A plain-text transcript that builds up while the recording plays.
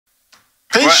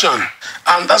pension.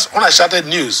 And that's when I started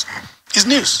news. It's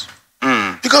news.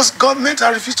 Because government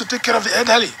has refused to take care of the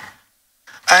elderly.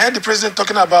 I heard the president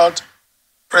talking about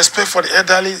respect for the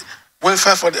elderly,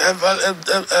 welfare for the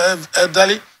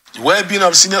elderly, the well-being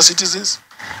of senior citizens.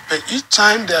 But each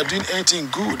time they are doing anything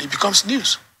good, it becomes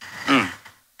news.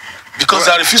 Because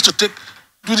they refuse to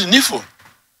do the needful.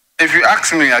 If you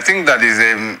ask me, I think that is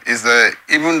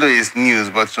even though it's news,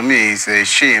 but to me it's a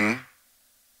shame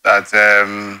that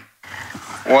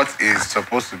what is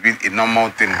supposed to be a normal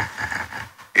thing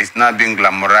is not being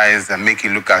glamorized and make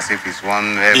it look as if it's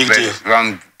one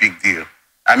big deal.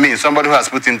 I mean, somebody who has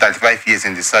put in 35 years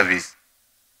in the service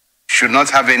should not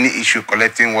have any issue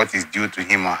collecting what is due to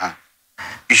him or her.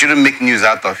 You shouldn't make news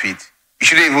out of it. You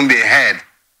shouldn't even be heard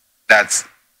that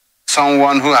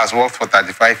someone who has worked for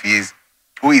 35 years,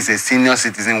 who is a senior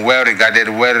citizen, well regarded,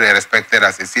 well respected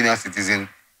as a senior citizen,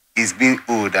 is being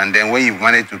owed, and then when you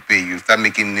manage to pay, you start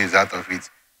making news out of it.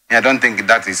 I don't think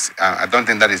that is. I don't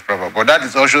think that is proper. But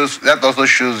that also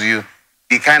shows you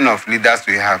the kind of leaders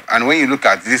we have. And when you look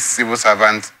at these civil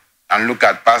servants and look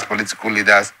at past political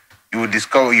leaders,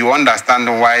 you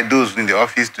understand why those in the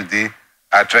office today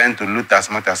are trying to loot as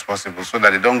much as possible so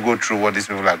that they don't go through what these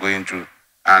people are going through.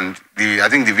 And I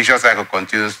think the vicious cycle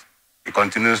continues. It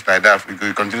continues like that.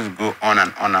 It continues to go on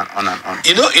and on and on and on.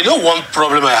 You know one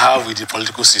problem I have with the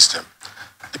political system,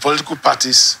 the political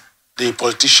parties, the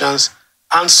politicians,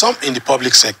 and some in the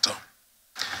public sector.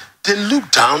 They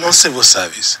look down on civil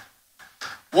service.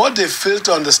 What they fail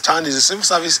to understand is the civil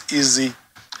service is the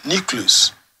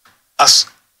nucleus, as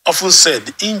often said,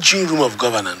 the engine room of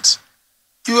governance.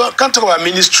 You can't talk about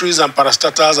ministries and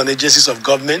parastatals and agencies of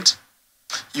government.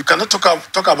 You cannot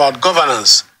talk about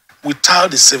governance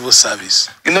without the civil service.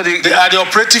 You know, they are the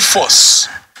operative force.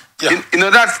 Yeah. You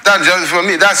know, that's just, for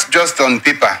me, that's just on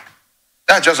paper.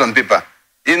 That's just on paper.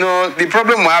 You know, the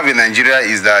problem we have in Nigeria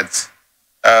is that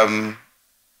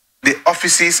the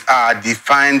offices are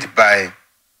defined by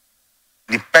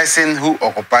the person who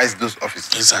occupies those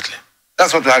offices. Exactly.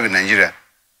 That's what we have in Nigeria.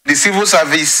 The civil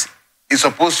service is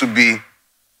supposed to be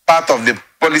part of the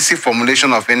policy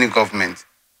formulation of any government,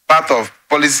 part of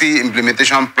policy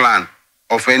implementation plan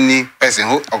of any person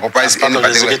who occupies any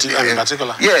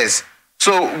particular. Yes.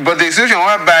 So, but the situation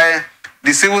whereby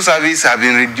the civil service have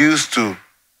been reduced to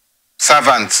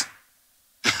servants.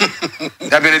 They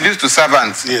have been reduced to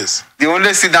servants. Yes. They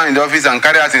only sit down in the office and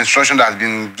carry out instruction that has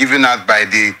been given out by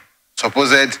the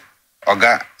supposed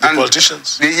Oga.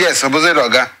 Politicians. Yes, supposed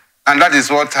Oga. And that is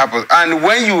what happens. And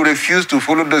when you refuse to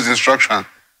follow those instructions,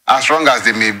 as wrong as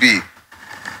they may be,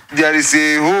 there is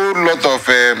a whole lot of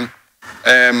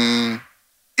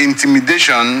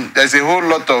intimidation. There's a whole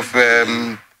lot of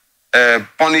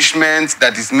punishment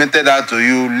that is meted out to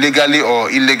you legally or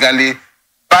illegally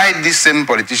by these same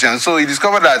politicians. So you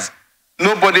discover that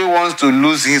nobody wants to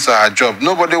lose his or her job.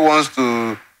 Nobody wants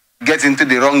to get into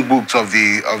the wrong books of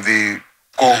the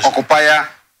occupier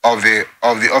of the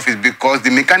office, because the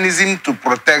mechanism to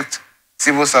protect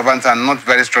civil servants are not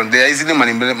very strong. They are easily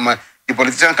manipulated. The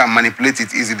politician can manipulate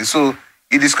it easily. So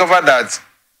you discover that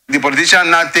the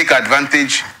politician now take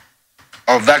advantage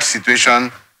of that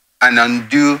situation and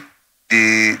undo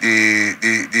the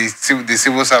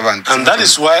civil servant. And that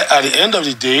is why, at the end of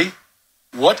the day,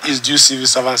 what is due civil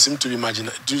servants seem to be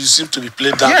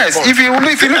played down. Yes, if you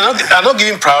are not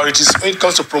giving priorities when it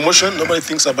comes to promotion. Nobody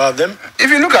thinks about them. If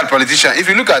you look at politicians, if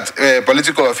you look at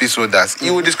political office holders,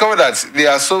 you will discover that they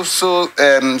are so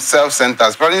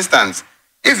self-centered. For instance,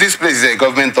 if this place is a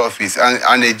government office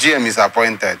and a GM is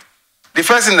appointed, the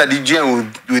first thing that the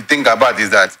GM will think about is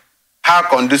that how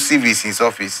conducive is his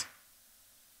office?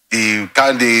 The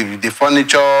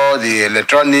furniture, the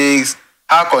electronics,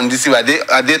 how conducive are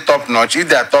they top notch? If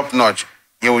they are top notch,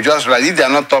 he will just write. If they are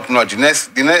not top notch,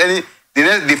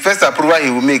 the first approval he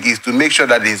will make is to make sure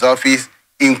that his office,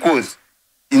 in quotes,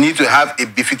 you need to have a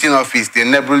befitting office to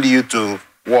enable you to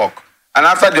work. And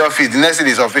after the office, the next thing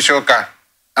is official car.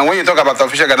 And when you talk about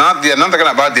official car, they are not talking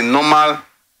about the normal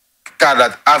car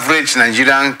that average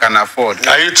Nigerian can afford.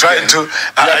 Are you trying to?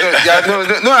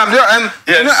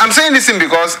 I'm saying this thing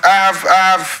because I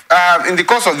have in the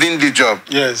course of doing this job,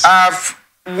 yes, I have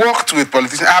worked with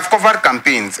politicians. I have covered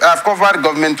campaigns. I have covered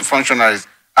government functionaries.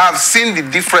 I have seen the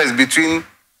difference between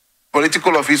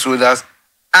political office holders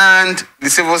and the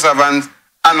civil servants,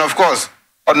 and of course,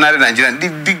 ordinary Nigerians.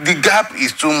 The gap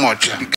is too much. Yeah.